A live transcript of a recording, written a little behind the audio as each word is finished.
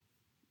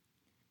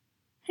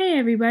Hey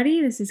everybody,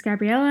 this is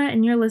Gabriella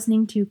and you're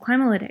listening to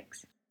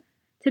Climalytics.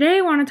 Today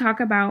I want to talk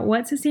about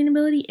what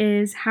sustainability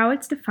is, how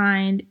it's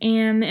defined,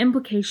 and the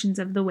implications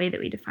of the way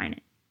that we define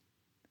it.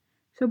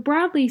 So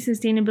broadly,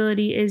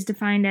 sustainability is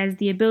defined as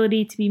the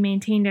ability to be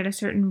maintained at a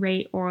certain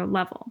rate or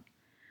level.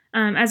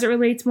 As it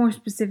relates more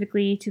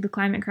specifically to the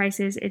climate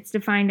crisis, it's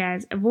defined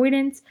as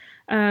avoidance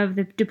of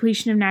the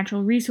depletion of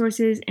natural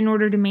resources in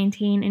order to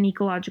maintain an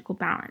ecological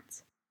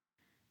balance.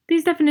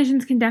 These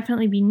definitions can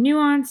definitely be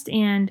nuanced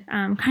and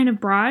kind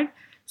of broad,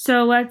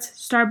 so let's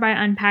start by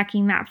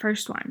unpacking that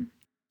first one.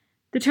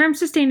 The term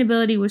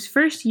sustainability was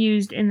first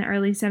used in the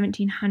early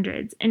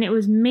 1700s, and it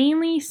was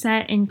mainly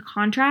set in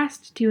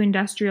contrast to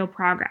industrial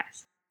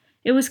progress.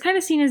 It was kind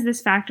of seen as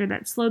this factor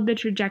that slowed the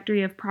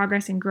trajectory of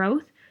progress and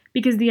growth,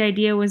 because the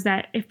idea was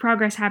that if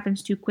progress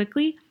happens too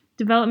quickly,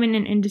 development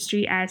in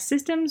industry as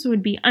systems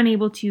would be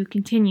unable to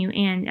continue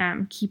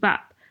and keep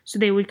up, so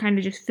they would kind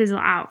of just fizzle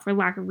out for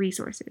lack of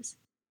resources.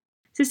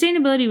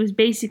 Sustainability was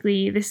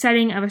basically the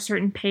setting of a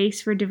certain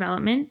pace for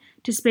development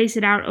to space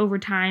it out over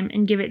time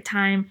and give it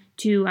time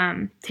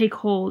to take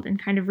hold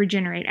and kind of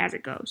regenerate as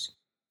it goes.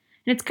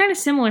 And it's kind of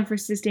similar for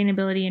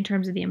sustainability in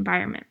terms of the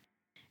environment.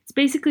 It's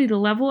basically the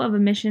level of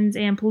emissions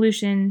and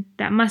pollution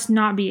that must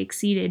not be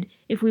exceeded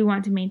if we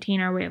want to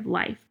maintain our way of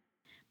life.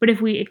 But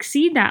if we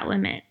exceed that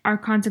limit, our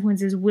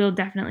consequences will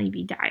definitely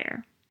be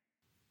dire.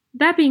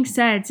 That being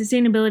said,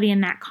 sustainability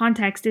in that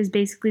context is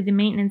basically the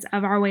maintenance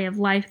of our way of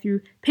life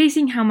through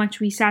pacing how much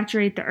we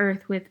saturate the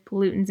earth with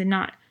pollutants and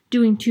not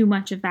doing too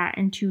much of that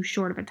in too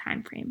short of a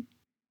time frame.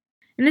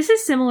 And this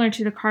is similar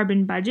to the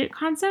carbon budget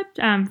concept.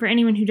 For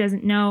anyone who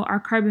doesn't know,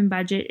 our carbon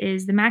budget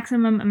is the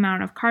maximum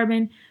amount of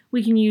carbon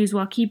we can use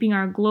while keeping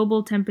our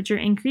global temperature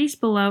increase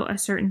below a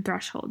certain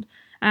threshold.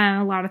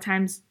 A lot of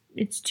times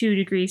it's 2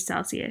 degrees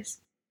Celsius.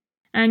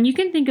 And you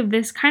can think of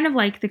this kind of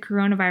like the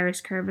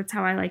coronavirus curve. That's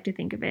how I like to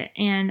think of it,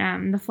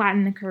 and the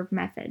flatten the curve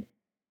method.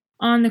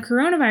 On the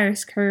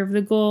coronavirus curve,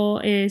 the goal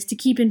is to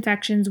keep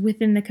infections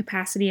within the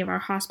capacity of our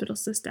hospital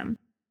system.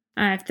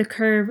 If the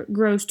curve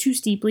grows too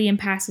steeply and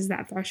passes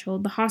that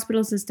threshold, the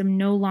hospital system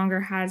no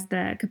longer has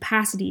the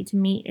capacity to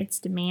meet its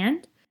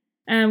demand.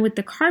 With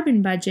the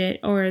carbon budget,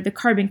 or the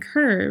carbon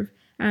curve,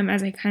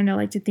 as I kind of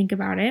like to think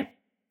about it,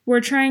 we're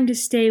trying to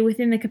stay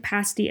within the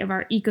capacity of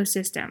our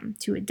ecosystem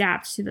to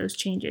adapt to those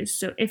changes.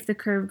 So if the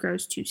curve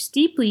grows too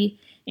steeply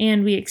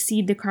and we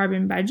exceed the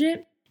carbon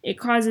budget, it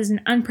causes an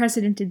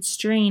unprecedented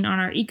strain on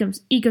our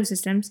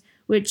ecosystems,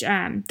 which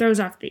throws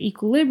off the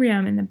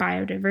equilibrium and the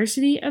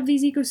biodiversity of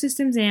these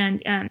ecosystems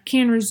and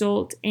can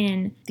result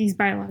in these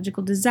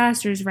biological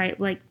disasters, right?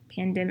 Like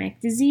pandemic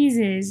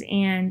diseases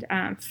and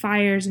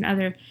fires and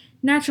other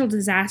natural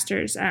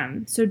disasters.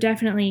 So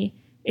definitely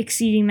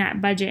exceeding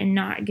that budget and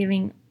not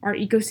giving our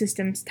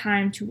ecosystems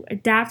time to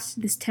adapt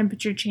to this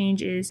temperature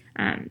change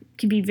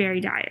can be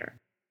very dire.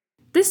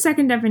 This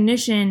second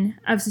definition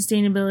of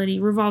sustainability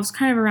revolves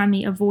kind of around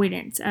the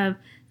avoidance of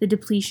the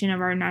depletion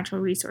of our natural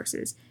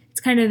resources.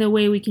 It's kind of the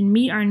way we can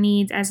meet our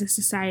needs as a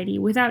society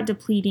without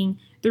depleting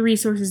the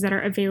resources that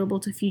are available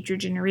to future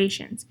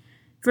generations.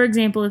 For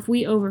example, if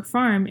we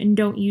overfarm and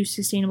don't use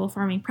sustainable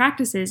farming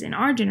practices in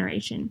our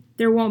generation,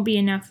 there won't be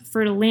enough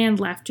fertile land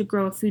left to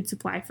grow a food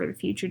supply for the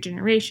future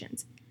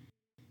generations.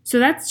 So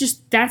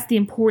that's the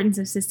importance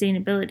of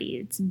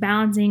sustainability. It's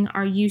balancing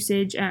our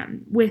usage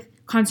with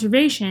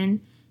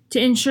conservation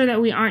to ensure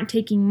that we aren't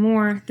taking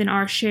more than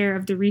our share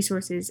of the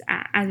resources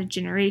as a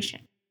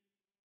generation.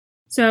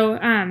 So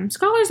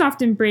scholars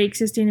often break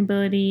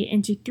sustainability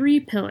into 3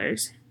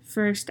 pillars.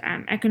 First,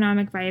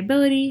 economic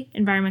viability,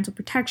 environmental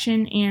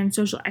protection, and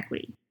social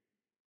equity.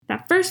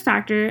 That first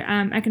factor,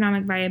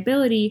 economic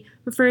viability,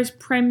 refers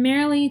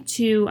primarily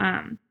to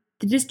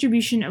the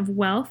distribution of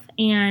wealth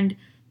and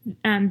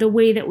the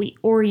way that we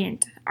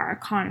orient our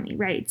economy,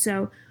 right?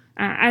 So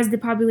as the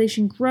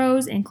population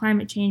grows and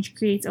climate change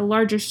creates a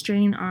larger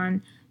strain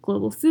on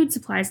global food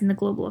supplies in the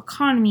global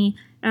economy,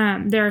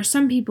 there are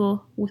some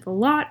people with a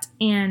lot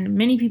and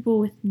many people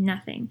with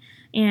nothing.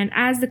 And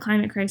as the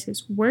climate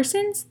crisis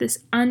worsens, this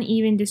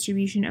uneven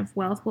distribution of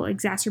wealth will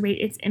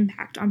exacerbate its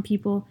impact on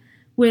people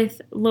with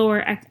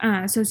lower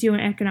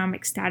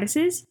socioeconomic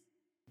statuses.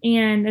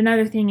 And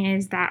another thing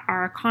is that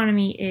our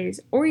economy is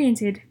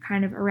oriented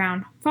kind of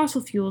around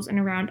fossil fuels and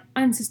around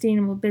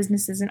unsustainable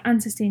businesses and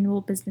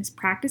unsustainable business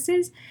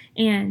practices.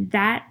 And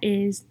that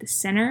is the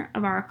center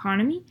of our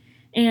economy.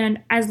 And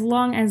as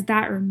long as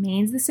that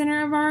remains the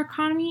center of our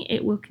economy,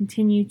 it will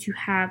continue to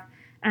have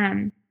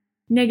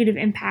negative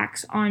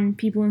impacts on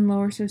people in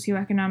lower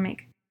socioeconomic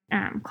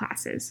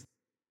classes.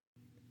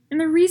 And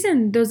the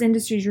reason those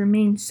industries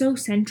remain so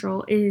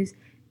central is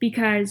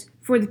because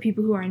for the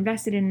people who are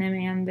invested in them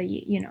and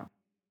the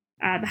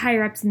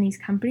higher ups in these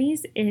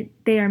companies,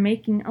 they are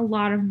making a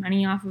lot of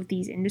money off of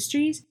these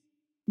industries.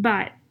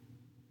 But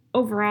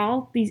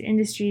overall, these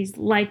industries,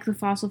 like the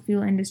fossil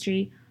fuel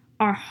industry,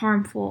 are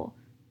harmful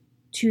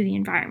to the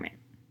environment.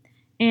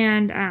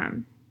 And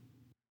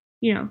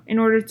in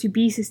order to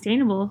be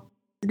sustainable,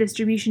 the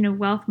distribution of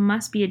wealth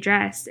must be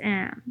addressed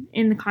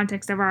in the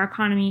context of our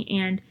economy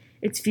and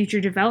its future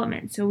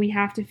development. So we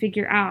have to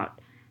figure out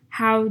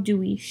how do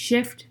we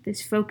shift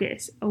this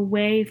focus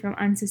away from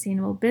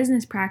unsustainable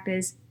business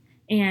practice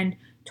and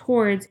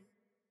towards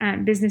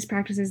business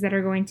practices that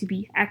are going to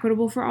be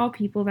equitable for all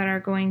people, that are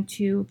going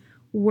to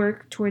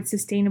work towards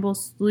sustainable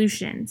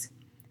solutions.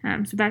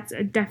 So that's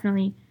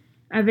definitely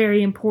a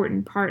very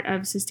important part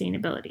of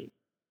sustainability.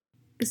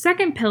 The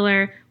second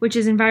pillar, which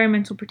is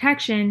environmental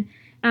protection,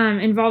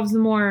 involves the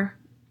more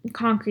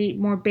concrete,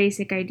 more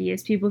basic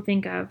ideas people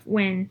think of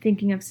when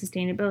thinking of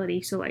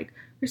sustainability. So like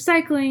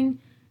recycling,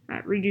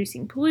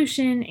 reducing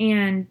pollution,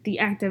 and the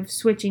act of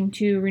switching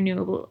to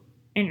renewable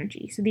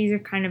energy. So these are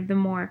kind of the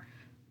more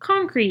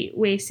concrete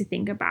ways to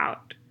think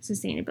about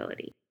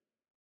sustainability.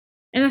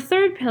 And the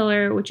third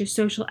pillar, which is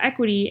social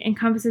equity,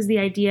 encompasses the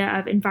idea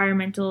of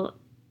environmental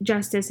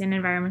justice and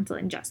environmental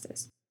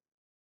injustice.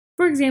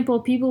 For example,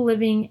 people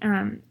living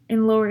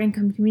in lower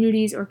income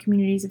communities or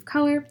communities of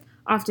color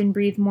often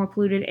breathe more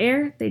polluted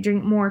air, they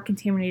drink more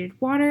contaminated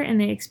water,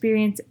 and they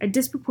experience a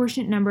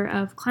disproportionate number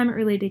of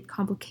climate-related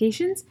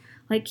complications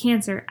like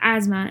cancer,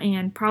 asthma,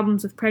 and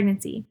problems with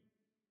pregnancy.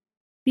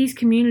 These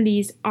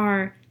communities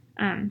are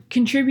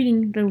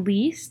contributing the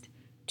least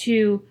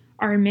to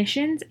our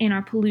emissions and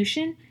our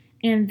pollution,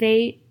 and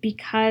they,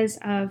 because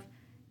of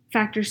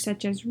factors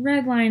such as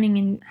redlining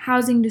and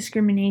housing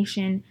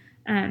discrimination,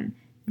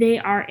 they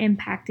are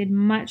impacted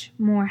much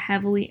more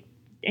heavily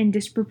and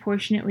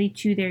disproportionately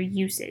to their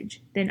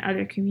usage than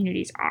other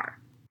communities are.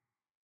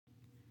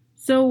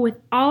 So with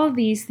all of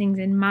these things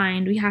in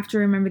mind, we have to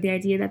remember the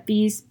idea that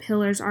these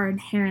pillars are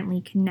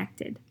inherently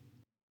connected.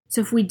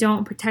 So if we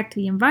don't protect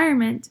the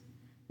environment,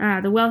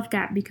 the wealth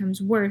gap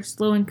becomes worse,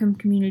 low-income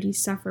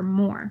communities suffer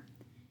more.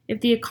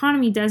 If the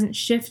economy doesn't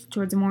shift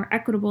towards a more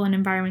equitable and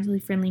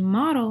environmentally friendly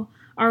model,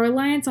 our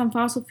reliance on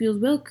fossil fuels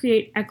will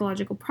create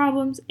ecological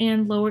problems,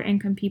 and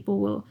lower-income people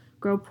will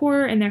grow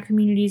poorer, and their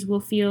communities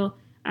will feel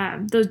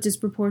those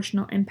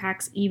disproportional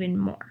impacts even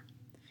more.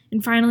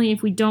 And finally,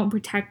 if we don't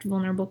protect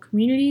vulnerable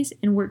communities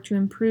and work to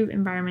improve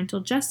environmental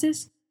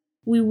justice,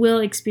 we will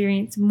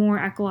experience more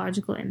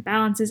ecological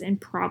imbalances and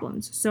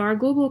problems. So our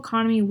global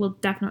economy will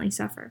definitely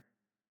suffer.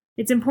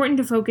 It's important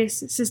to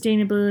focus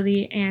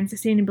sustainability and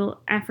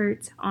sustainable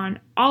efforts on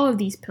all of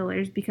these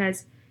pillars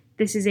because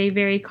this is a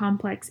very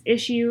complex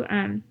issue.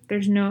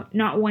 There's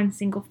not one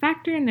single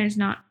factor, and there's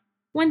not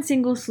one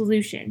single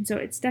solution. So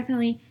it's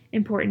definitely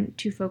important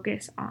to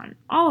focus on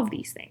all of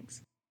these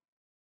things.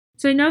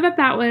 So I know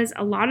that was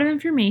a lot of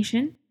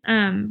information,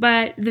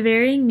 but the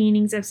varying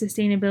meanings of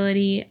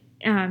sustainability,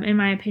 in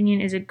my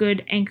opinion, is a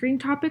good anchoring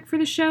topic for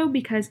the show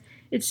because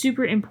it's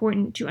super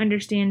important to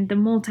understand the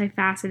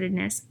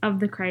multifacetedness of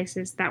the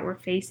crisis that we're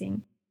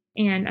facing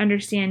and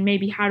understand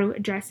maybe how to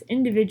address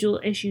individual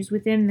issues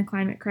within the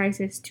climate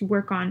crisis to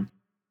work on,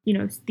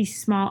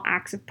 these small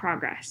acts of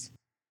progress.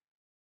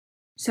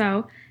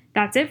 So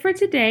that's it for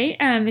today.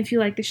 If you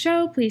like the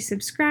show, please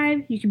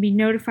subscribe. You can be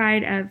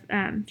notified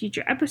of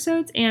future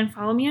episodes and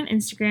follow me on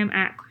Instagram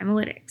at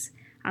Climalytics.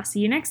 I'll see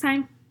you next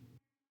time.